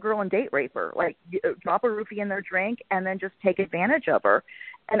drug a girl and date rape her, like drop a roofie in their drink and then just take advantage of her.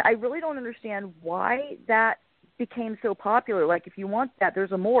 And I really don't understand why that became so popular. Like, if you want that,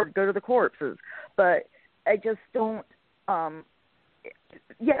 there's a morgue, go to the corpses. But I just don't,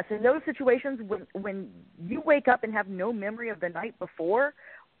 yes, in those situations when you wake up and have no memory of the night before,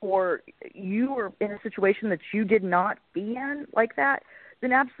 or you are in a situation that you did not be in like that,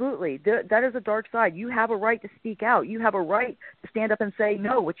 then absolutely, that is a dark side. You have a right to speak out. You have a right to stand up and say,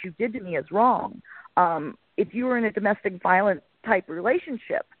 no, what you did to me is wrong. If you were in a domestic violence type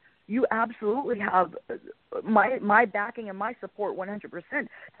relationship, you absolutely have my backing and my support 100% to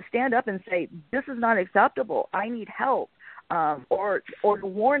stand up and say, this is not acceptable. I need help. Or to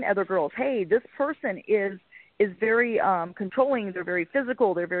warn other girls, hey, this person is very controlling. They're very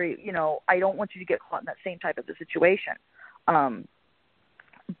physical. They're very, I don't want you to get caught in that same type of a situation.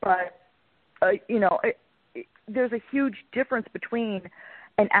 There's a huge difference between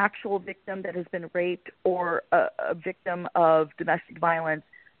an actual victim that has been raped or a victim of domestic violence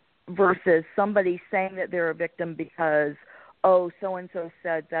versus somebody saying that they're a victim because, oh, so-and-so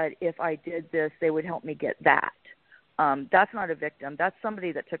said that if I did this, they would help me get that. That's not a victim. That's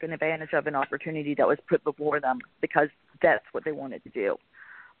somebody that took an advantage of an opportunity that was put before them because that's what they wanted to do.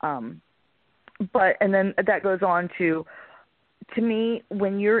 And then that goes on to me,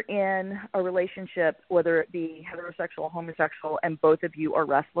 when you're in a relationship, whether it be heterosexual or homosexual, and both of you are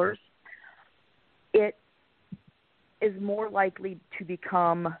wrestlers, it is more likely to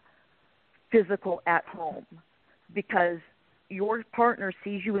become physical at home because your partner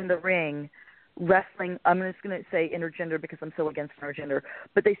sees you in the ring wrestling. I'm just going to say intergender because I'm so against intergender,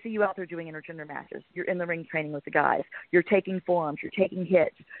 but they see you out there doing intergender matches. You're in the ring training with the guys. You're taking forearms. You're taking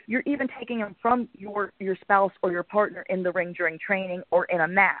hits. You're even taking them from your spouse or your partner in the ring during training or in a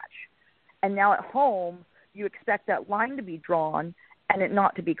match. And now at home, you expect that line to be drawn and it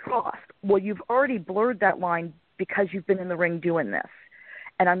not to be crossed. Well, you've already blurred that line because you've been in the ring doing this.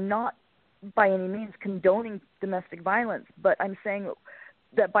 And I'm not by any means condoning domestic violence, but I'm saying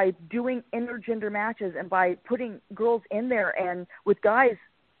that by doing intergender matches and by putting girls in there and with guys,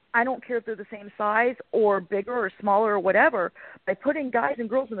 I don't care if they're the same size or bigger or smaller or whatever, by putting guys and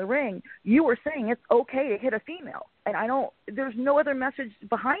girls in the ring, you are saying it's okay to hit a female. And there's no other message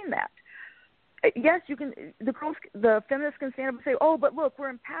behind that. Yes, you can, the feminists can stand up and say, oh, but look, we're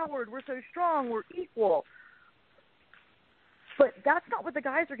empowered, we're so strong, we're equal. But that's not what the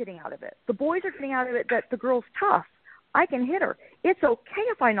guys are getting out of it. The boys are getting out of it that the girl's tough. I can hit her. It's okay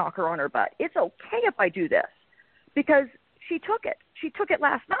if I knock her on her butt. It's okay if I do this because she took it. She took it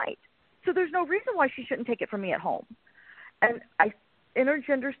last night. So there's no reason why she shouldn't take it from me at home. And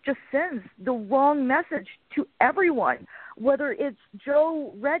intergender just sends the wrong message to everyone, whether it's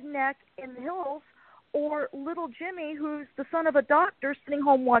Joe Redneck in the hills or little Jimmy, who's the son of a doctor sitting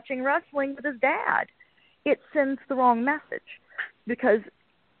home watching wrestling with his dad. It sends the wrong message because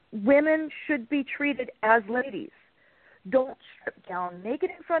women should be treated as ladies. Don't strip down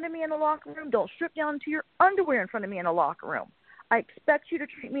naked in front of me in the locker room. Don't strip down to your underwear in front of me in the locker room. I expect you to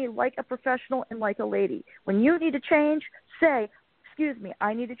treat me like a professional and like a lady. When you need to change, say, excuse me,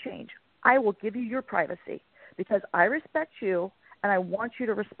 I need to change. I will give you your privacy because I respect you and I want you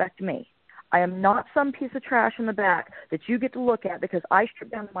to respect me. I am not some piece of trash in the back that you get to look at because I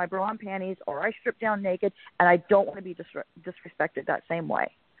strip down to my bra and panties or I strip down naked, and I don't want to be disrespected that same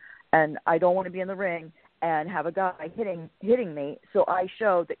way. And I don't want to be in the ring and have a guy hitting me. So I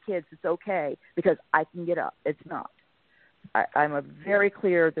show that kids it's okay because I can get up. It's not. I'm a very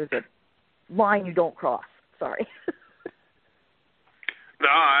clear. There's a line you don't cross. Sorry. No,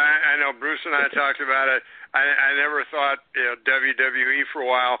 I know. Bruce and I talked about it. I never thought WWE for a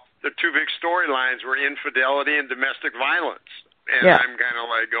while. The two big storylines were infidelity and domestic violence, and I'm kind of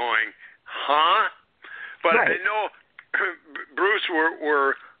like going, huh? But right. I know, Bruce,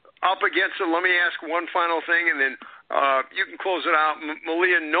 we're up against it. Let me ask one final thing, and then you can close it out.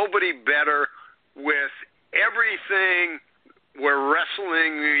 Malia, nobody better with everything where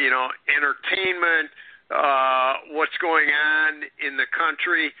wrestling, entertainment, what's going on in the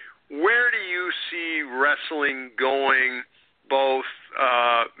country. Where do you see wrestling going, both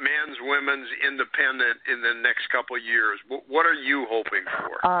men's, women's, independent, in the next couple of years? What are you hoping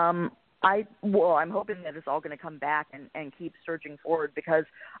for? I'm hoping that it's all going to come back and keep surging forward, because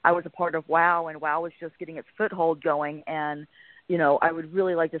I was a part of WOW, and WOW was just getting its foothold going, and I would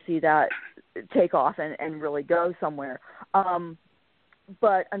really like to see that take off and really go somewhere.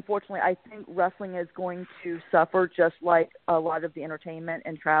 But unfortunately, I think wrestling is going to suffer just like a lot of the entertainment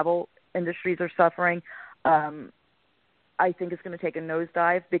and travel industries are suffering. I think it's going to take a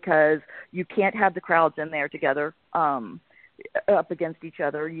nosedive because you can't have the crowds in there together up against each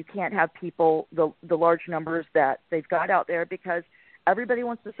other. You can't have people, the large numbers that they've got out there, because everybody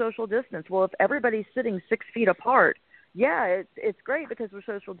wants to social distance. Well, if everybody's sitting 6 feet apart, it's great because we're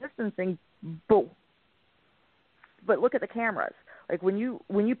social distancing, but look at the cameras. Like when you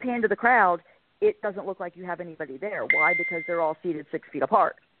pan to the crowd, it doesn't look like you have anybody there. Why? Because they're all seated 6 feet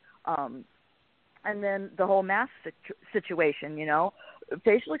apart. And then the whole mask situation,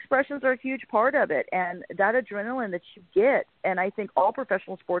 facial expressions are a huge part of it, and that adrenaline that you get, and I think all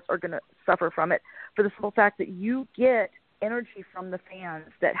professional sports are going to suffer from it, for the simple fact that you get energy from the fans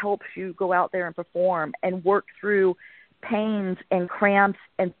that helps you go out there and perform and work through pains and cramps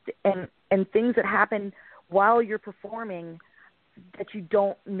and things that happen while you're performing that you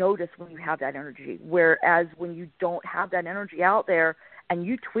don't notice when you have that energy. Whereas when you don't have that energy out there and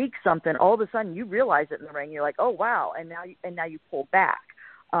you tweak something, all of a sudden you realize it in the ring. You're like, oh wow, and now you pull back.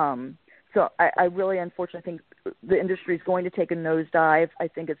 So I really, unfortunately, think the industry is going to take a nosedive. I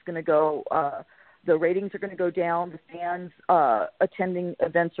think it's going to go. The ratings are going to go down. The fans attending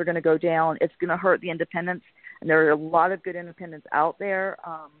events are going to go down. It's going to hurt the independents, and there are a lot of good independents out there.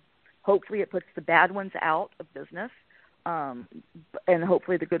 Hopefully, it puts the bad ones out of business. And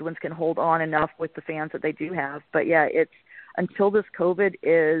hopefully the good ones can hold on enough with the fans that they do have. But it's until this COVID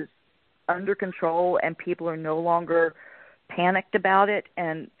is under control and people are no longer panicked about it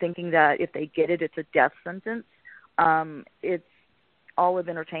and thinking that if they get it, it's a death sentence. It's all of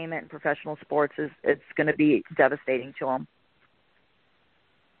entertainment and professional sports it's going to be devastating to them.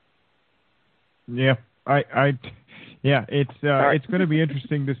 Yeah, it's going to be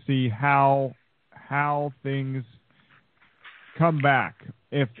interesting to see how things come back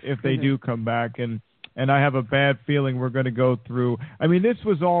if they do come back, and I have a bad feeling we're going to go through. I mean, this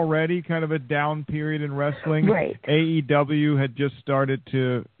was already kind of a down period in wrestling. Right. AEW had just started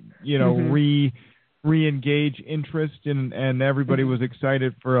to re-engage interest and everybody was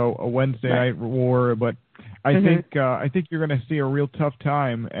excited for a Wednesday Night War, but I think you're going to see a real tough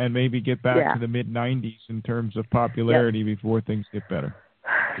time and maybe get back to the mid-90s in terms of popularity before things get better.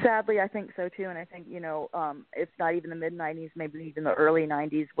 Sadly, I think so too, and I think it's not even the mid-90s, maybe even the early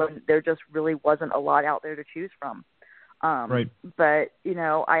 90s, when there just really wasn't a lot out there to choose from. Right. But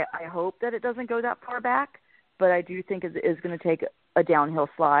I hope that it doesn't go that far back, but I do think it is going to take a downhill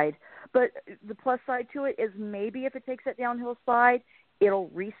slide. But the plus side to it is maybe if it takes that downhill slide, it'll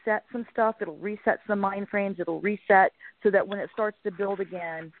reset some stuff, it'll reset some mind frames, it'll reset so that when it starts to build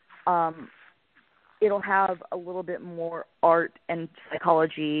again, it'll have a little bit more art and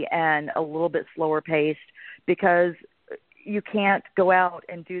psychology and a little bit slower paced, because you can't go out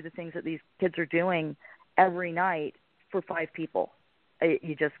and do the things that these kids are doing every night for 5 people.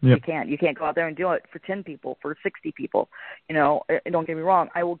 You can't. You can't go out there and do it for 10 people, for 60 people. Don't get me wrong.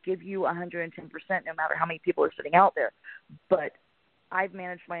 I will give you 110% no matter how many people are sitting out there. But I've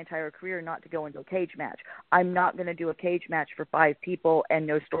managed my entire career not to go into a cage match. I'm not going to do a cage match for 5 people and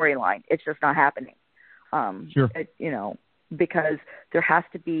no storyline. It's just not happening. Sure. Because there has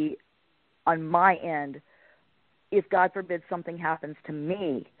to be, on my end, if God forbid something happens to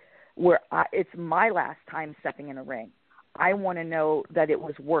me, where it's my last time stepping in a ring, I want to know that it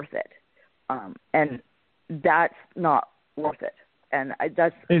was worth it. And that's not worth it. And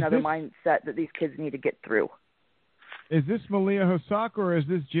that's another mindset that these kids need to get through. Is this Malia Hosaka or is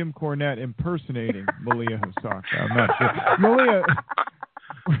this Jim Cornette impersonating Malia Hosaka? I'm not sure. Malia,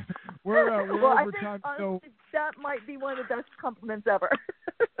 We're well, over time. So that might be one of the best compliments ever.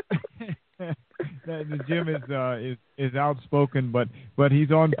 Jim is outspoken, but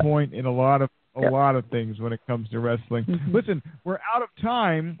he's on point in a lot of things when it comes to wrestling. Mm-hmm. Listen, we're out of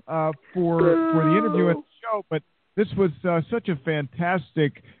time for the interview and the show, but this was such a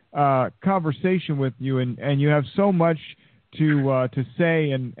fantastic conversation with you, and you have so much to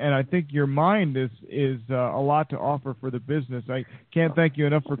say, and I think your mind is a lot to offer for the business. I can't thank you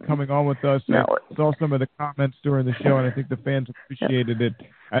enough for coming on with us. No. I saw some of the comments during the show, and I think the fans appreciated it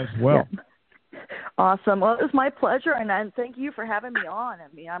as well. Yeah. Awesome. Well, it was my pleasure, and thank you for having me on.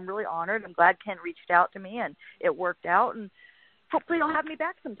 I mean, I'm really honored. I'm glad Ken reached out to me, and it worked out, and hopefully you'll have me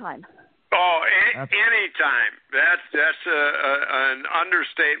back sometime. Oh, anytime. That's an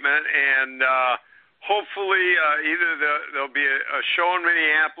understatement, and hopefully either there'll be a show in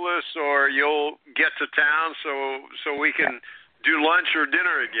Minneapolis or you'll get to town so we can do lunch or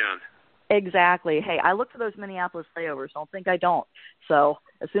dinner again. Exactly. Hey, I look for those Minneapolis layovers. Don't think I don't. So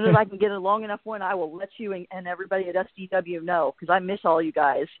as soon as I can get a long enough one, I will let you and everybody at SDW know, because I miss all you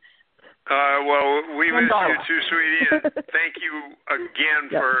guys. Well, we miss you too, sweetie. And thank you again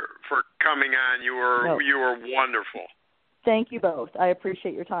for coming on. You were wonderful. Thank you both. I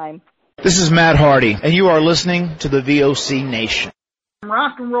appreciate your time. This is Matt Hardy, and you are listening to the VOC Nation.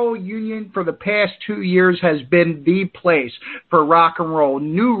 Rock and Roll Union for the past 2 years has been the place for rock and roll,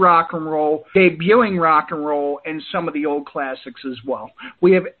 new rock and roll, debuting rock and roll, and some of the old classics as well.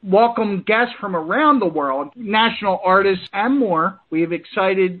 We have welcomed guests from around the world, national artists, and more. We have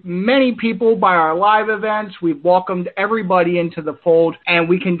excited many people by our live events. We've welcomed everybody into the fold, and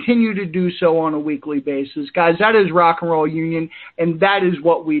we continue to do so on a weekly basis. Guys, that is Rock and Roll Union, and that is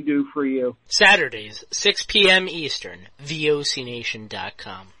what we do for you. Saturdays, 6 p.m. Eastern, VOCNation.com.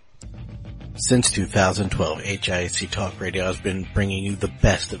 Since 2012, HIAC Talk Radio has been bringing you the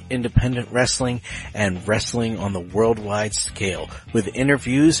best of independent wrestling and wrestling on the worldwide scale, with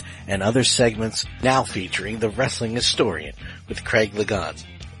interviews and other segments now featuring the Wrestling Historian with Craig Ligons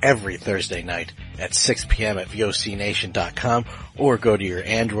every Thursday night at 6 p.m. at VOCNation.com, or go to your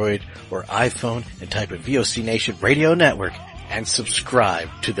Android or iPhone and type in VOC Nation Radio Network and subscribe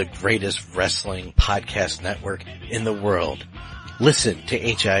to the greatest wrestling podcast network in the world. Listen to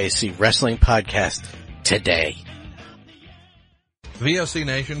HIAC Wrestling Podcast today. VOC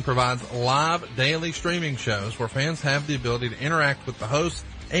Nation provides live daily streaming shows where fans have the ability to interact with the hosts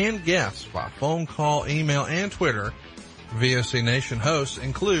and guests by phone call, email, and Twitter. VOC Nation hosts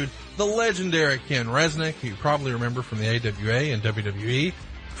include the legendary Ken Resnick, who you probably remember from the AWA and WWE,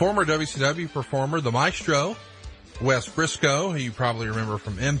 former WCW performer The Maestro, Wes Briscoe, who you probably remember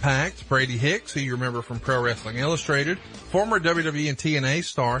from Impact, Brady Hicks, who you remember from Pro Wrestling Illustrated, former WWE and TNA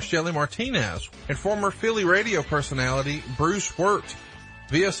star Shelly Martinez, and former Philly radio personality Bruce Wirt.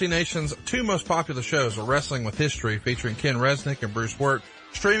 VOC Nation's two most popular shows are Wrestling with History, featuring Ken Resnick and Bruce Wirt,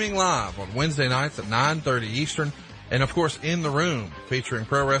 streaming live on Wednesday nights at 9:30 Eastern, and of course In the Room, featuring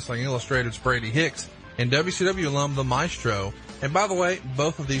Pro Wrestling Illustrated's Brady Hicks and WCW alum The Maestro. And by the way,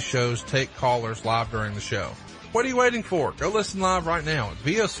 both of these shows take callers live during the show. What are you waiting for? Go listen live right now at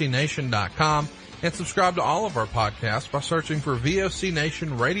VOCNation.com and subscribe to all of our podcasts by searching for VOC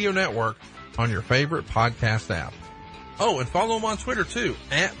Nation Radio Network on your favorite podcast app. Oh, and follow them on Twitter too,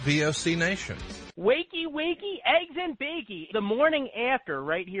 at VOC Nation. Wakey, eggs and bakey. The morning after,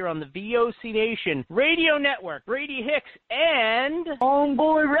 right here on the VOC Nation Radio Network. Brady Hicks and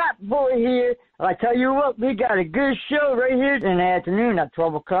Homeboy Rap Boy here. I tell you what, we got a good show right here in the afternoon at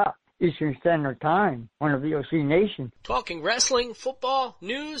 12 o'clock. Eastern Standard Time on the VOC Nation. Talking wrestling, football,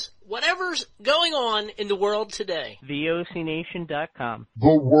 news, whatever's going on in the world today. VOCNation.com.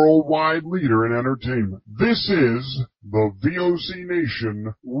 The worldwide leader in entertainment. This is the VOC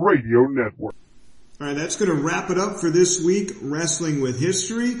Nation Radio Network. All right, that's going to wrap it up for this week, Wrestling with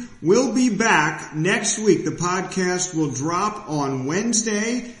History. We'll be back next week. The podcast will drop on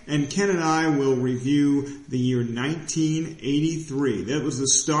Wednesday, and Ken and I will review the year 1983. That was the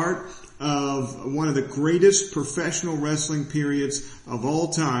start of one of the greatest professional wrestling periods of all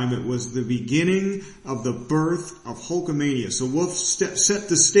time. It was the beginning of the birth of Hulkamania. So we'll set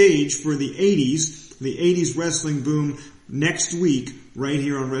the stage for the 80s wrestling boom next week, right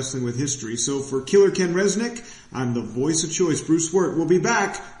here on Wrestling with History. So for Killer Ken Resnick, I'm the voice of choice, Bruce Wirt. We'll be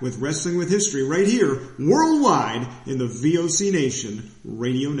back with Wrestling with History right here, worldwide, in the VOC Nation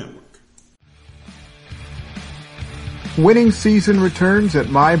Radio Network. Winning season returns at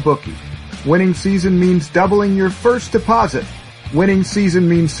MyBookie. Winning season means doubling your first deposit. Winning season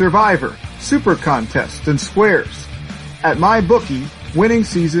means Survivor, Super Contest, and Squares. At MyBookie, winning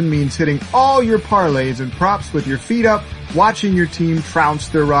season means hitting all your parlays and props with your feet up watching your team trounce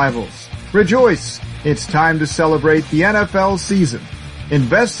their rivals. Rejoice! It's time to celebrate the NFL season.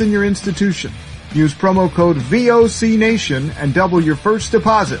 Invest in your institution. Use promo code VOCNation and double your first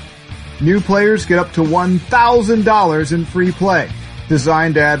deposit. New players get up to $1,000 in free play,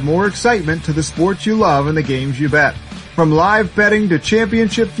 designed to add more excitement to the sports you love and the games you bet. From live betting to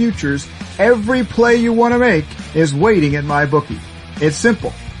championship futures, every play you want to make is waiting at MyBookie. It's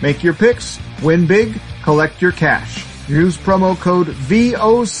simple. Make your picks, win big, collect your cash. Use promo code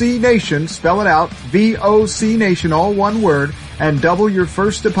VOCNation, spell it out, VOCNation, all one word, and double your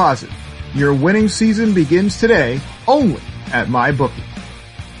first deposit. Your winning season begins today, only at MyBookie.